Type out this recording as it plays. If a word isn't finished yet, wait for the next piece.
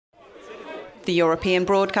The European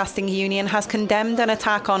Broadcasting Union has condemned an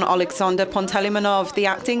attack on Oleksandr Panteleymonov, the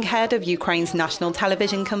acting head of Ukraine's national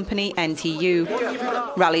television company,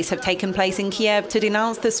 NTU. Rallies have taken place in Kyiv to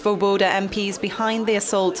denounce the Svoboda MPs behind the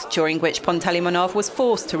assault, during which Panteleymonov was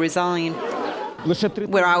forced to resign.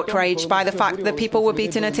 We're outraged by the fact that people were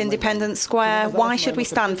beaten at Independence Square. Why should we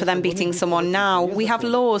stand for them beating someone now? We have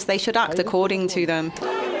laws, they should act according to them.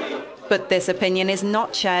 But this opinion is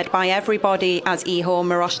not shared by everybody, as Ihor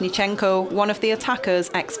Miroshnichenko, one of the attackers,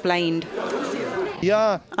 explained.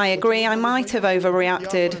 I agree, I might have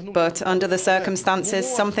overreacted, but under the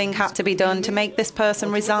circumstances, something had to be done to make this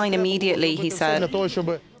person resign immediately, he said.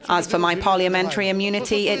 As for my parliamentary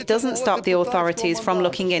immunity, it doesn't stop the authorities from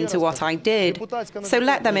looking into what I did. So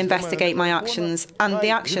let them investigate my actions and the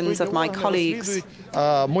actions of my colleagues.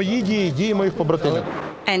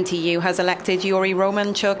 NTU has elected Yuri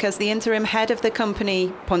Romanchuk as the interim head of the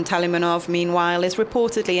company. Panteleymonov, meanwhile, is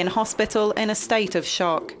reportedly in hospital in a state of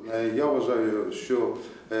shock.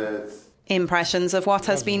 Impressions of what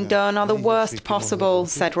has been done are the worst possible,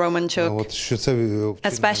 said Romanchuk,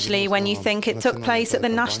 especially when you think it took place at the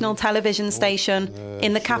national television station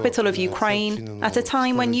in the capital of Ukraine, at a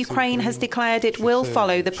time when Ukraine has declared it will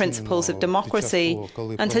follow the principles of democracy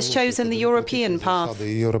and has chosen the European path.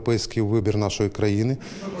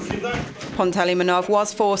 Panteleymonov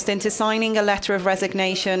was forced into signing a letter of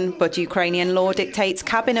resignation, but Ukrainian law dictates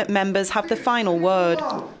cabinet members have the final word.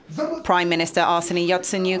 Prime Minister Arseniy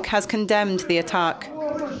Yatsenyuk has condemned the attack.